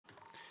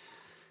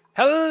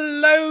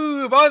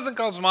Hello, boys and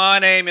girls. My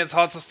name is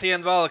S2E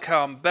and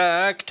welcome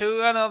back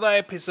to another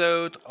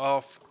episode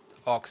of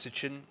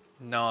Oxygen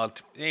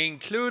Not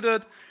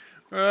Included.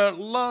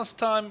 Last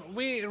time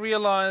we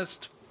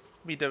realized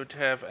we don't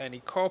have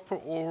any copper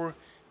ore,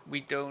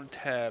 we don't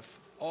have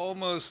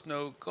almost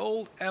no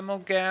gold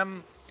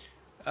amalgam,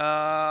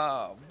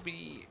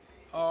 we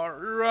are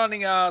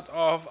running out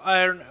of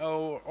iron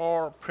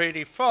ore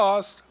pretty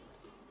fast,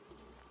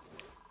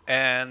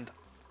 and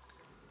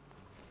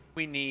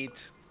we need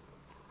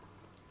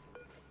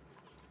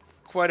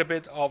quite a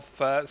bit of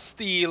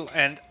steel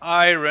and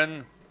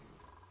iron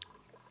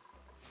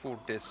for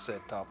this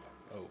setup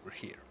over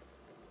here.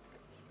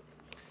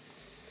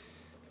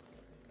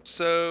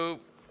 So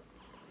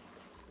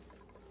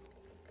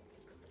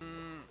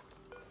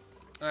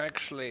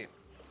actually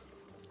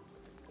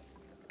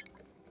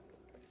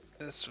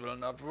this will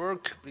not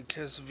work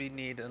because we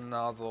need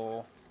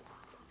another.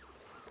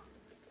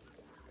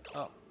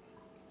 Oh,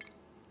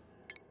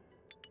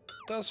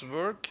 does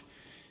work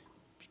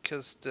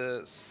because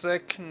the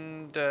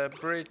second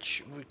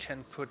bridge we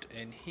can put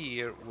in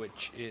here,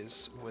 which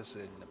is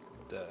within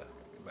the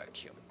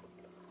vacuum.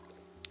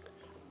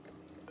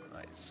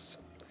 Nice.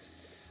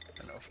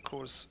 And of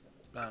course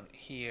down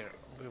here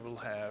we will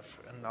have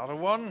another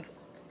one.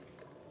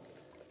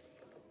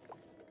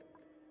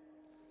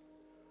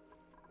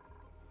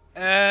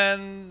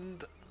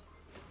 And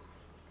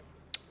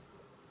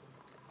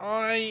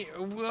I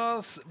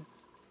was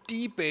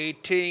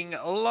debating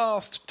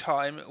last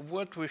time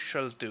what we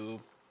shall do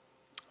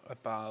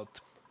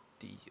about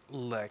the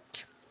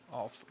lack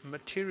of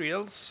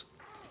materials.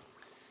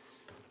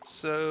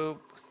 So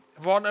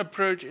one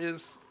approach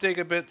is dig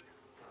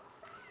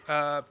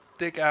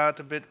out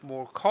a bit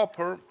more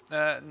copper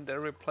and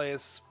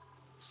replace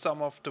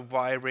some of the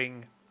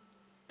wiring,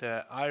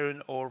 the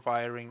iron ore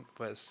wiring,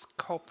 with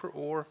copper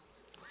ore.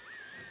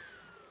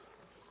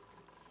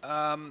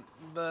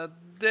 But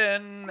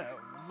then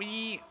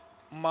we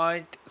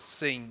might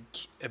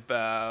think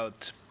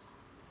about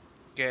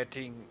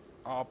getting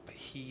up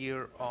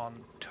here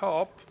on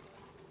top.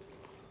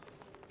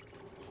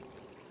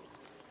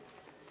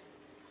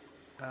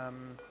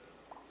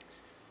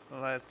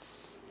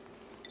 Let's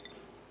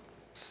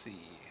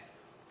see.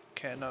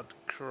 Cannot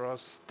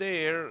cross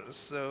there,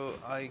 so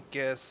I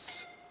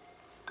guess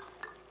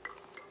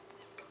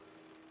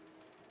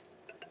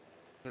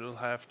we'll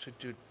have to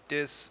do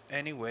this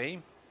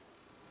anyway.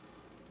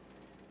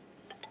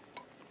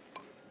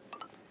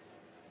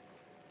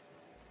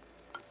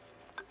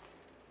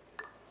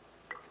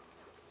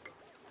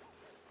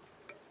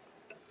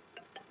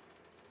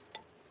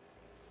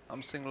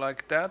 Something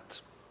like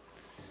that.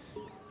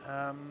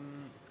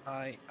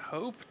 I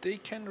hope they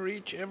can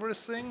reach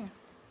everything.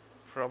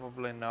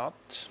 Probably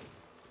not.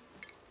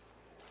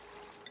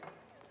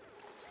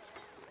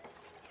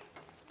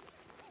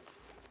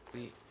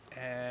 We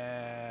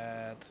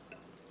add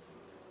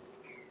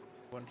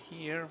one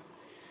here.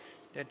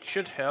 That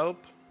should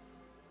help.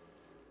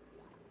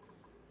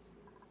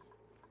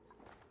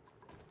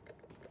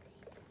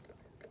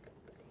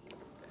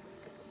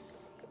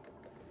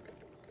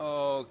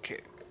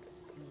 Okay.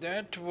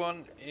 That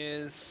one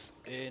is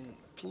in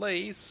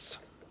place.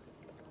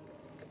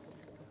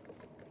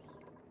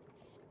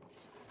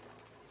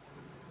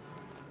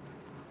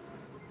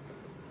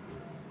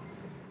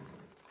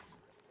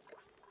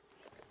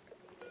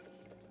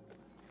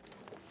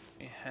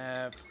 We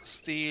have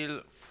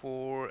steel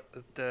for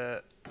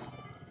the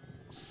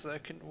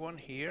second one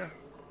here.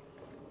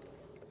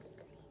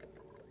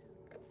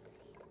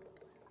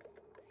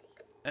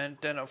 And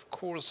then of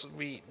course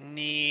we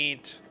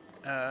need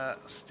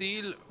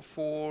steel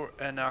for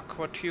an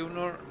aqua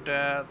tuner.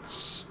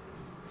 That's,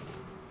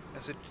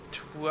 is it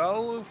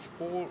 12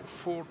 or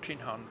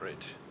 1400?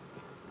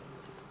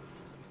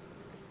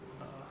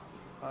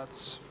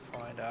 Let's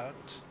find out.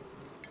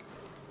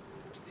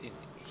 It's in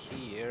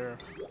here.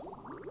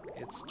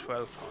 It's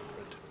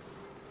 1200.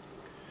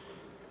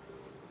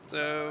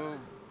 So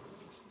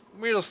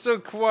we're still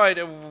quite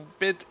a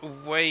bit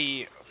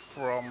away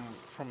from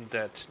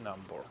that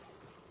number.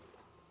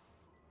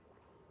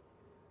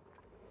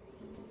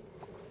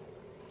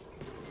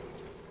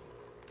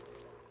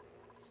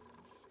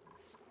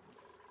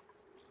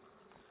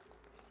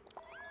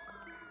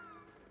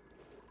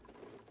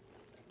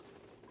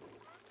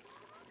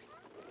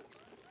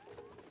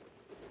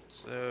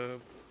 So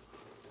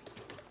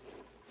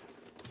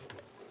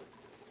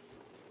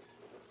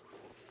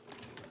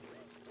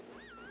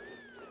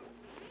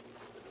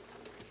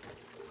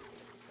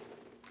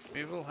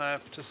we will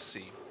have to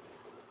see.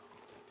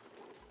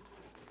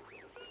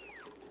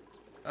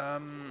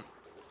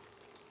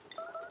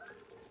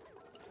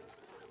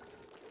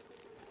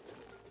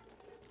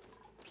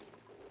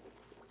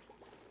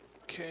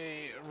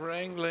 Okay,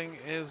 wrangling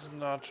is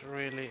not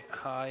really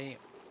high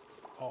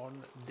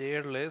on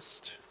their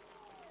list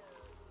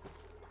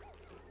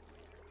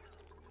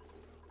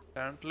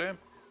apparently.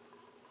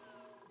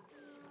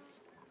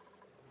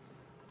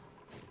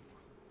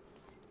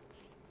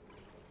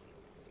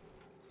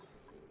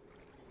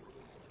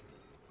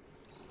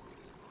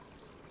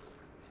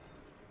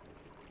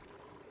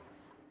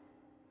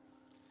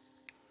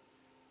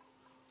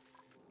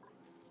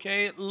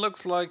 Okay,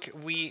 looks like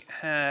we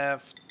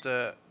have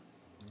the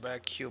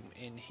vacuum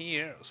in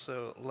here,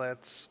 so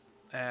let's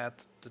add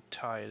the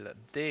tile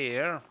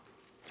there.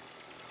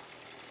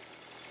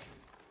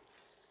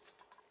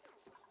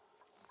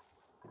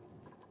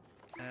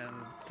 And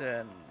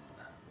then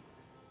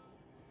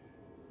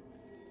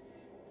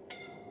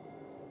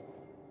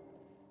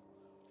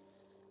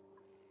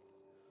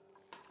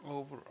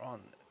over on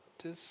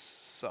this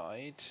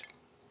side,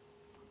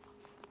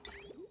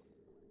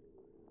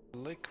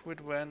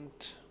 liquid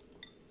went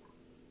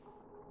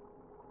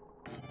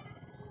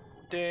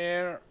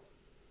there.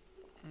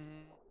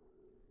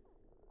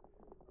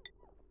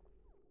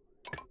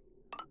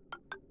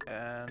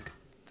 And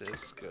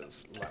this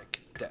goes like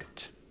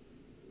that.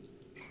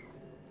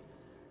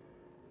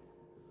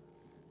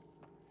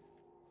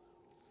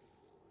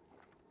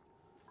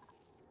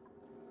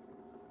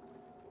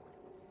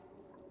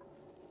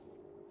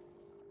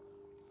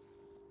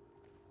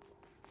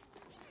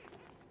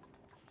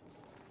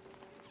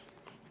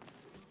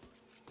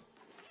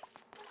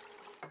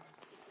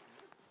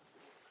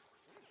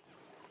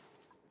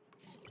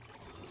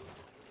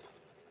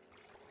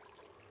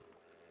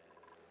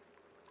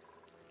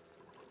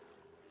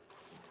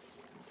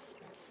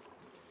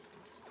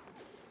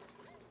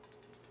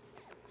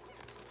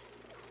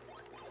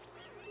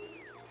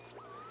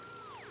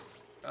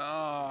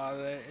 Ah,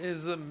 there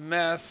is a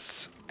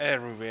mess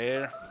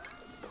everywhere.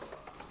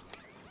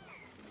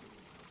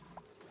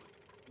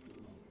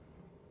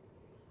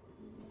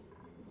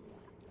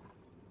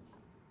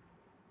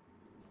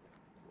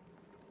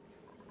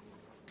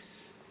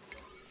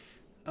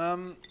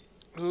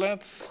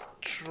 Let's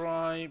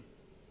try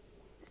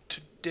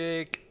to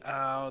dig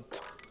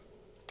out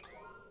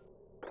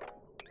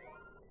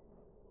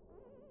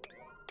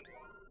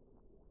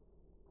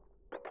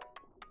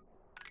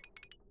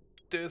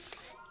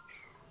this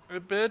a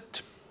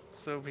bit,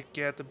 so we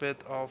get a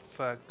bit of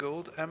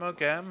gold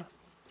amalgam.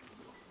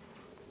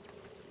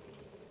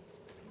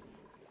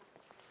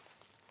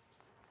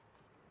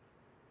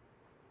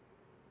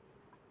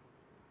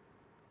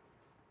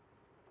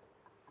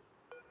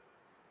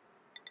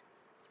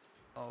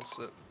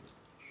 Also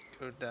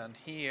go down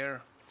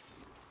here.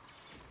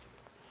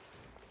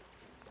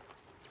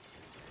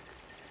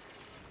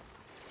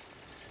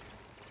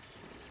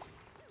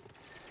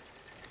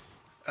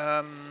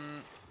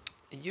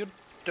 You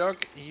dug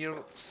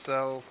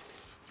yourself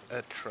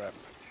a trap.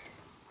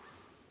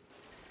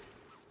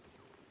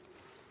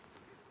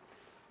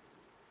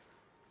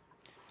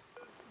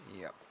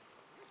 Yep.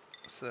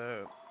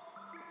 So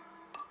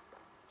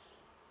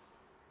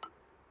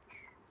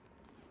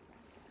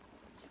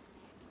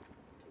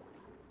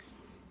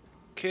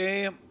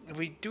okay,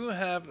 we do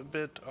have a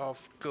bit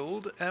of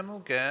gold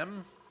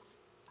amalgam,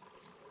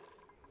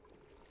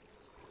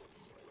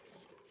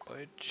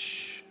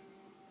 which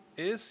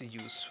is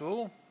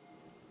useful.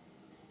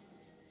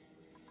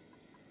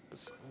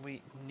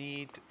 We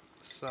need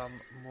some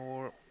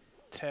more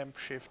temp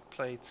shift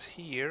plates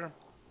here,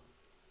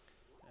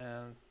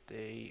 and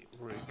they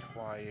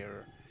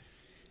require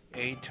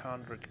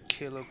 800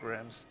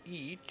 kilograms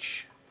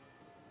each.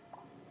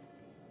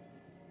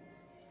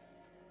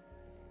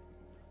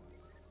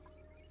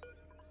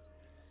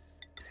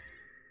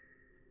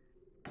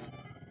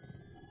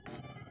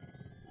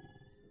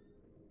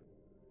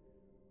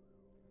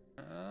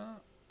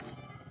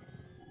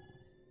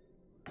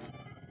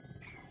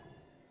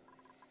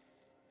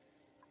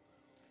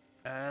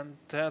 And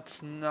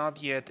that's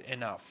not yet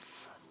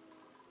enough.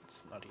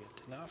 It's not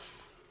yet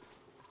enough.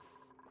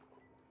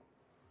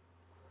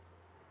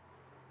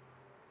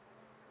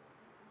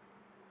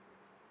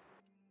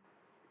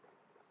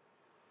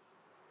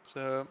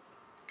 So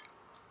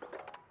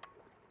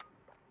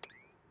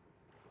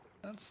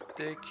let's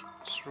dig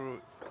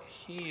through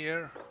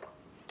here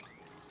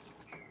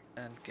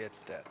and get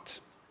that.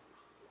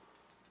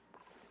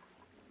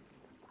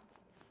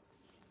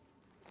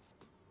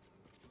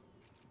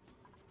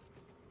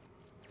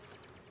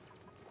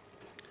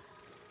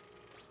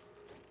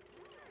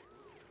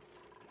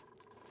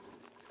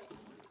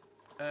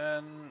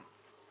 And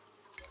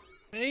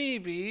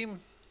maybe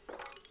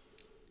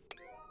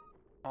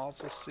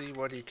also see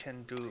what you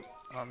can do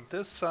on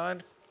this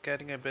side,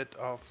 getting a bit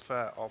of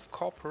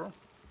copper.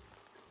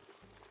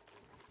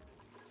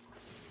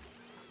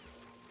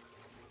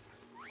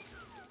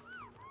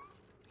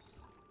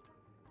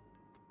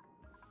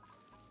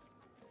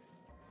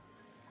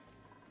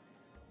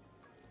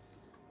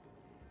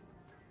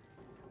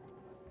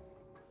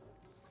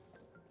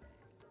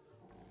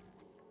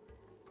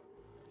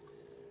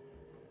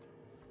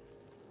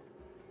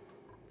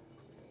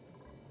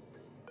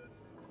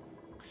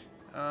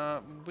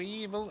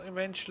 We will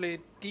eventually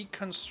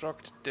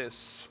deconstruct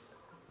this.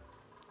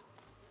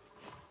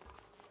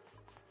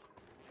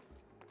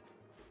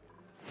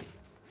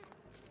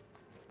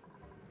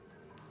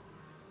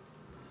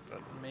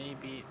 But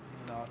maybe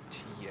not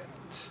yet.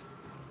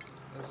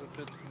 There's a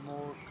bit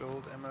more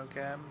gold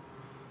amalgam.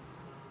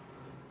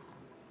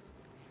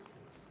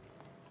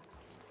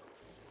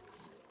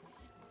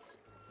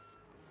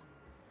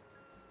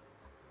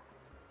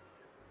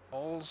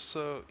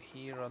 also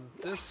here on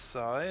this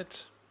side,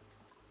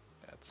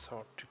 that's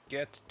hard to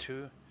get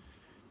to.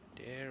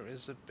 There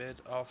is a bit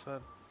of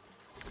a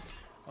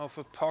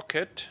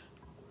pocket.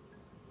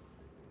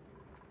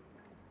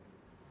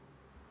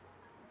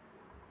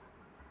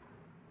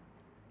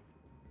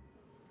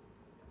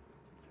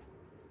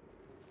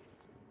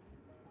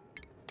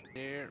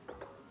 There's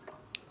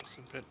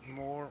a bit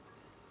more.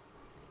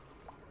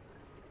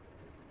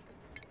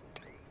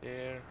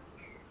 There.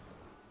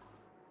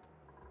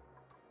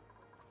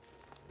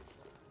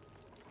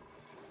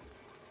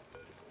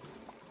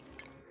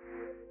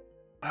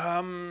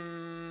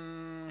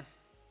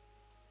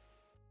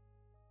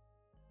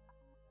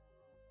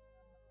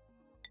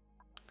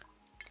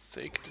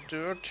 Take the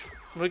dirt.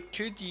 What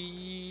could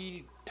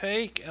you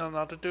take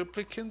another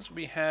duplicants?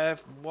 We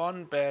have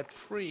one bed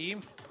free.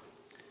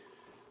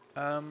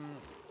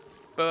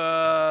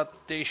 But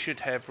they should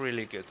have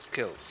really good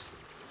skills.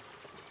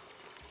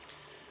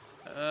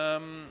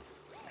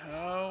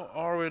 How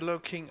are we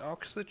looking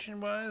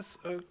oxygen wise?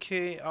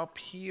 Okay, up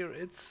here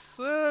it's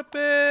a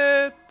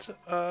bit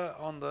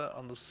on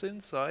the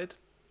thin side.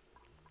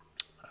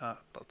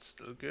 But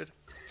still good.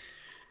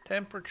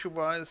 Temperature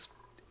wise,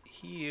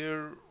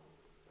 here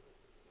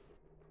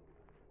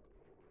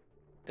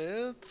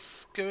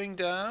it's going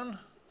down.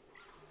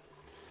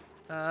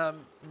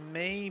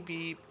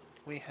 Maybe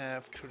we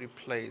have to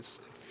replace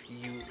a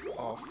few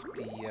of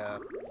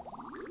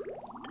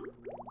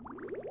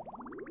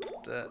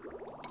the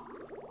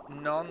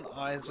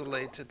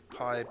non-isolated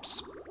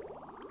pipes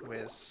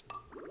with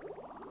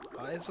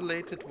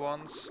isolated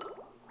ones,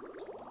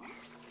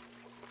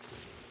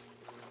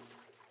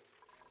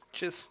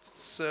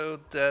 just so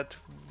that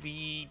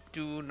we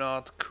do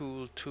not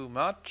cool too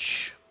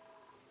much,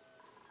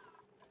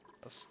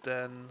 as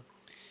then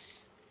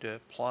the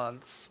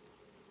plants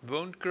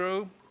won't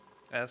grow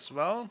as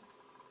well.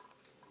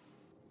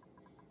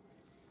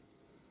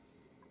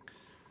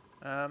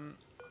 Now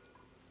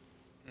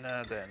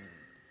then,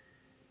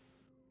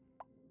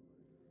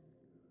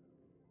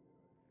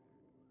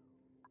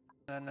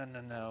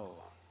 no,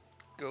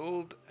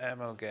 gold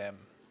amalgam.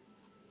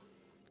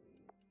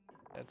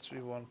 That's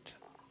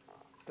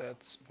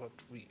what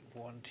we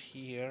want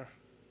here.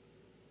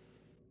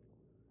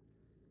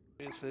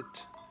 Is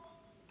it?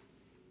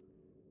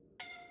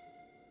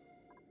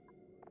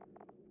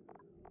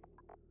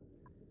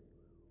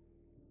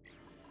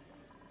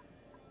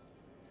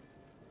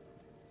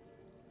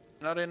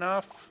 Not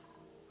enough?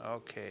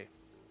 Okay,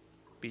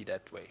 be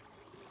that way.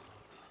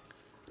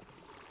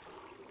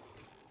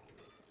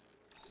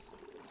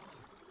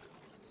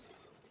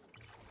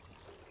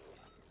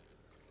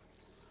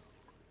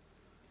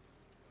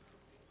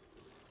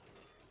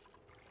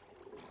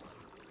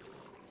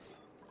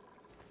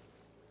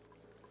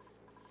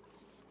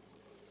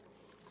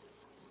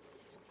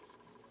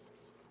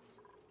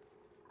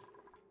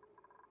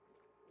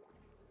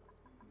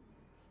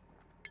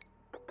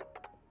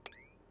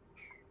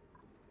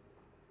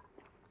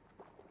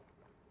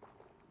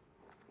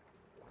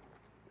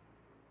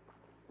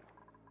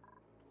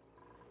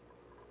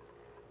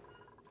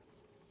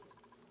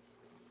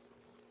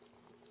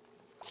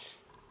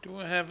 Do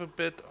have a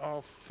bit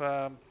of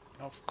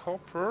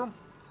copper,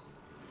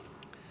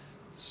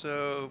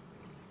 so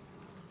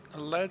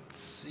let's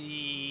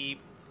see,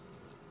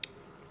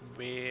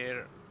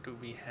 where do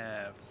we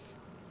have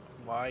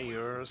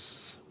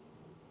wires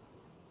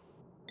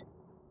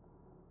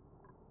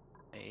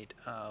made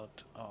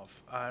out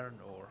of iron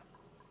ore?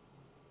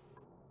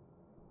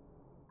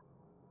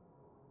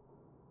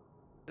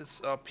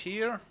 This up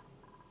here,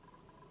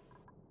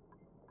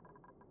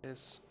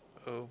 this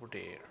over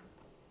there.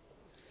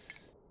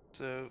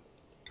 So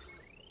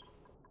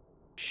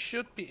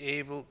should be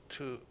able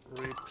to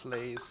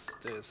replace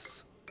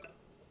this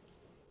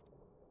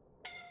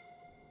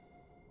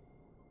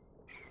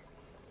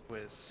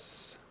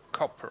with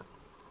copper.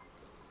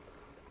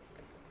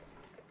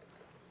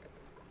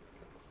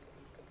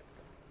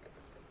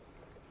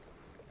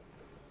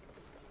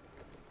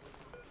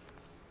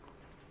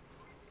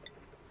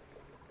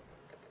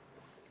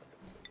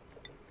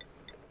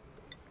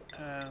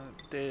 And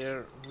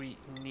there we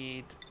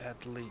need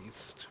at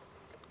least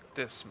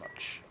this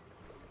much.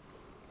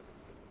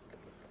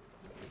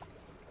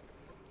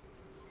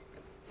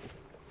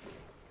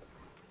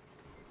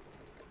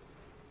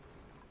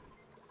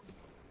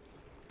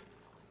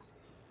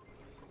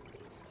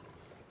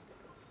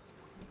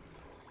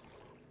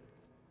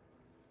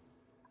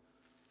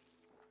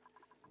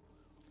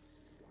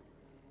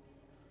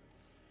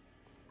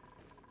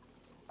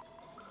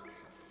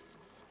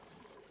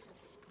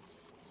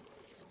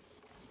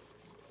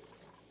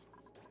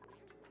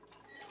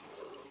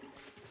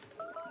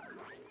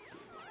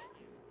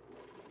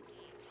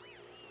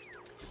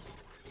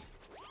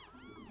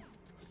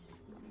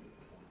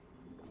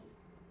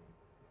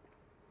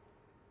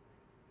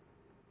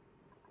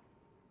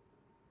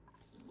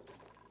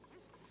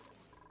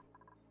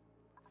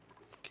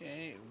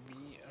 Okay,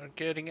 we are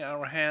getting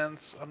our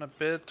hands on a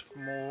bit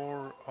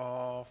more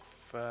of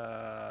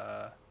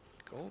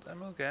gold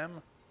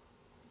amalgam.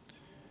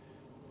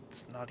 Let's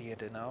It's not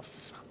yet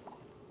enough.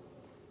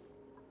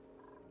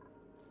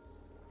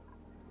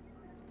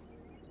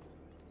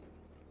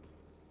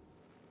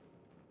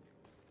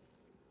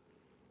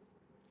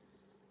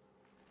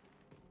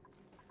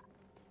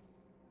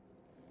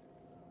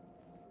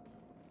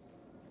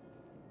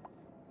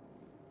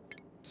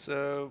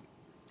 So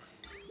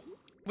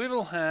we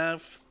will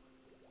have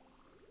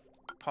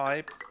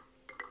pipe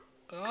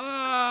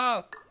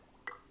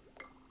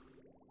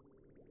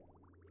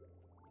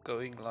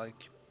going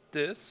like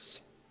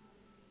this.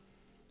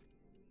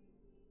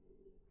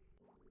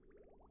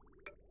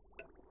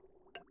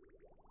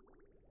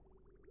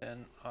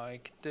 And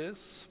like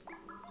this.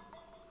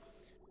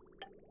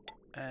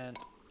 And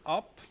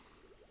up.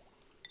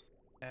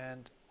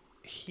 And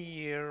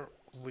here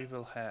we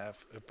will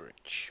have a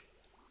bridge.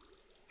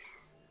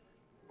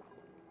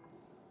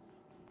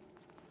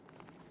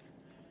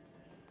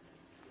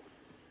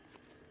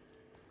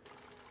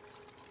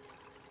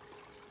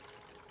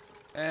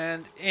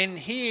 And in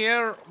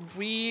here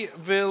we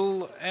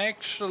will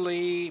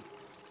actually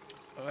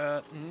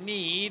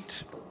need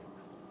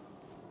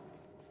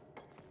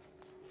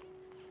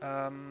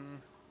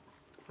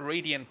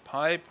radiant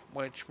pipe,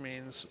 which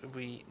means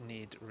we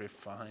need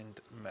refined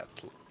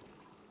metal.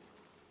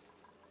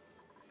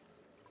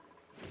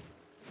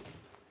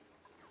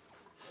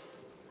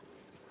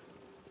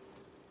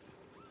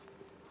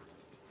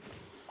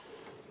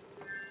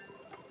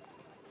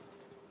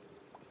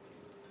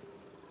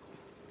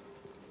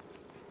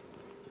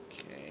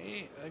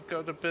 Okay, I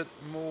got a bit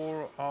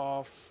more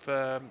of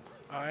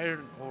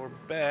iron ore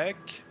back.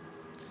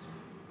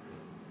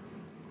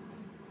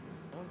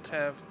 Don't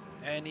have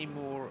any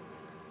more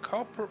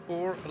copper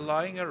ore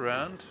lying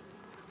around.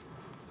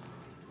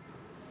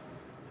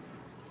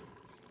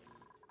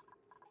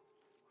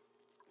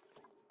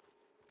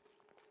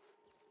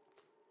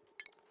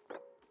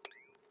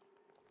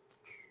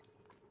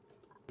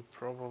 We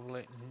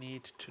probably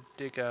need to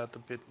dig out a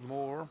bit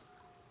more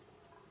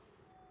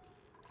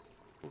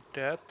for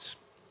that.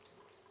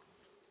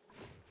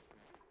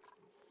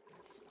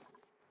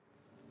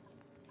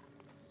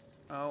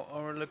 Oh,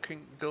 are we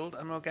looking gold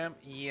amalgam?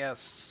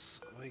 Yes,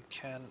 we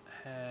can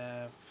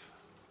have.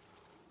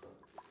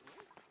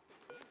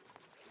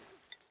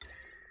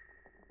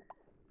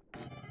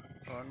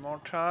 One more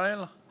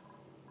tile.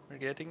 We're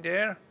getting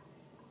there.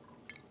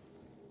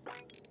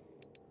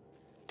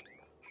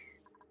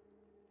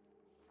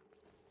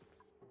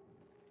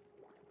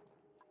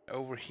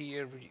 Over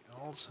here we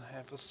also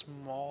have a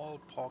small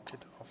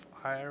pocket of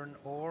iron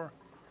ore.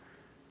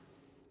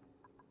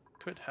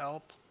 Could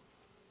help.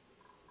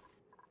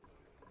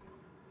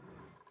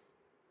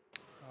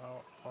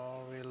 How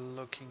are we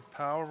looking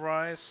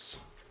power-wise?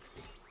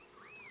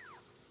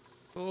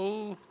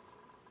 Full.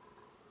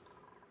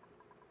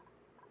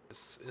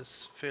 This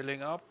is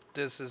filling up.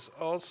 This is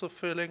also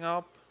filling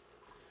up.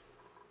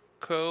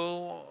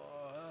 Coal.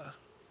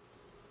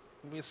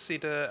 We see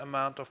the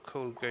amount of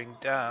coal going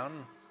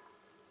down.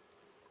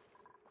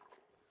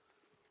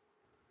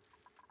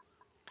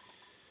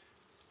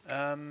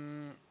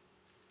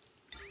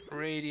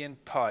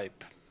 Radiant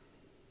pipe.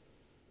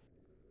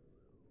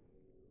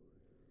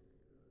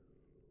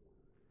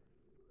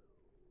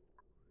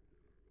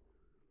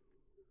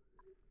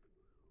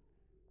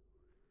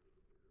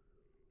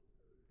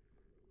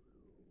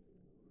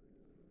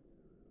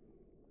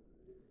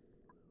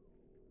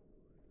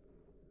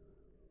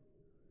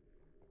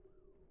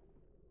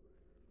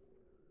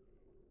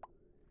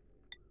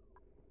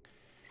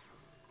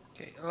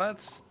 Okay,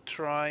 let's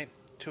try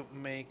to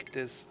make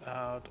this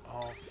out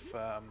of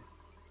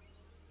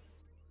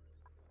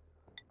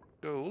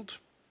gold.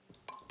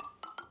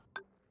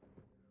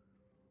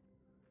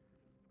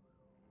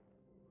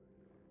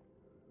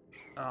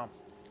 Oh,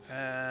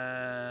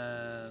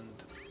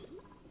 and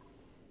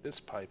this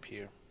pipe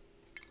here.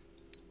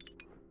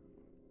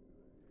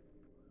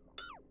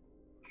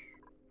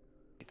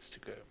 Needs to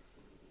go.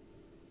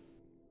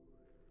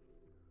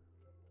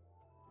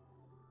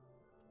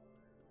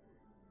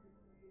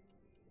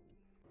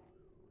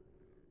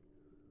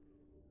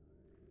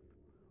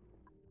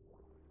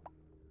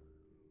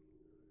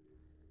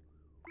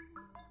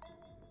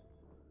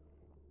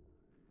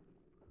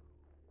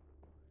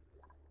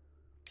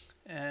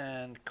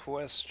 And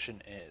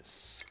question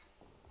is,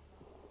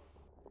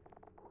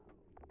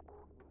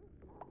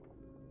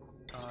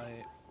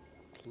 I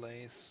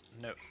place,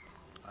 no,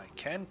 I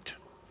can't.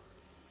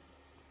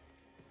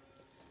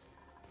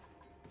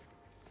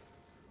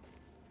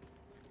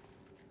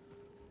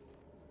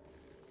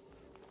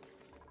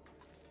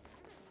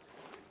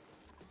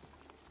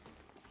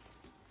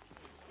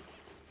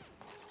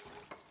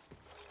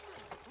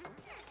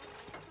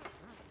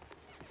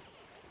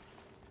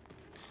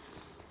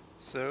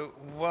 So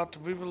what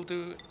we will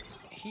do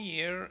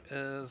here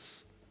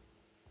is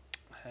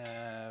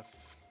have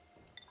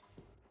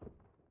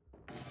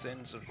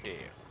sensor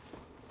there.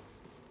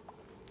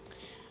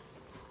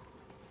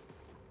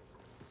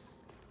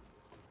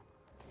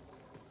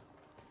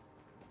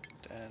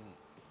 Then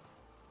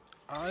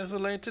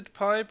isolated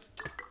pipe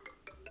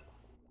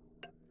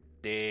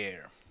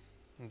there.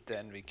 And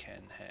then we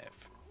can have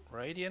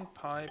radiant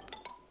pipe.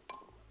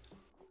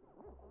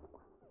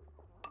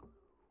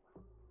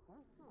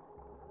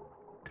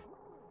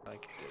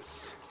 Like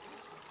this.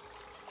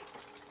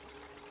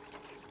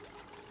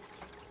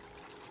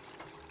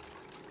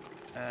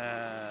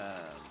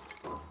 And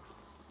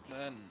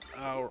then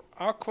our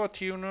aqua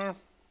tuner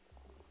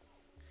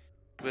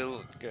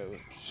will go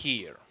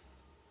here.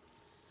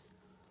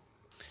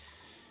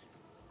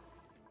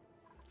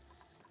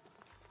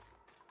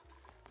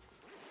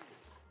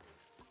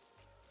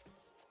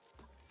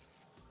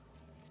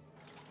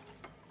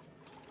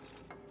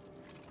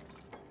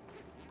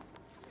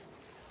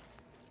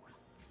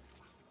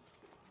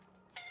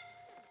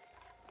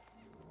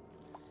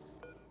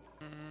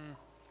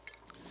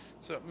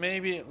 So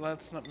maybe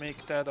let's not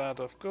make that out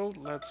of gold,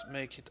 let's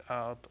make it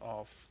out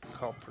of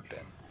copper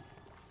then.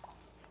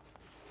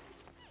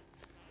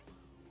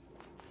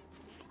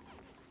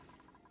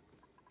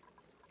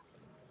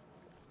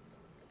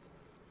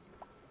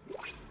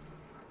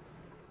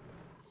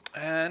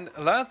 And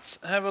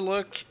let's have a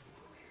look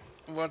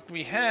what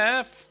we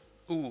have.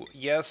 Ooh,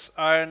 yes,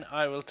 iron,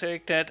 I will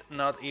take that,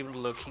 not even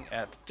looking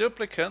at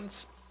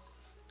duplicants.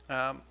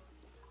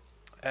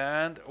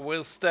 And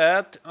with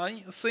that,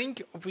 I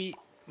think we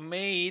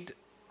made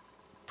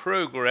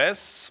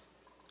progress.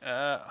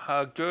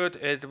 How good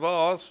it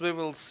was, we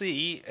will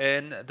see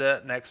in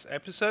the next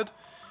episode,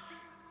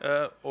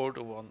 or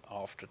the one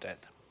after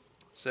that.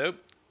 So,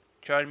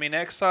 join me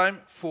next time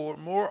for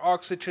more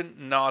oxygen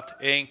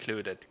not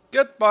included.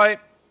 Goodbye!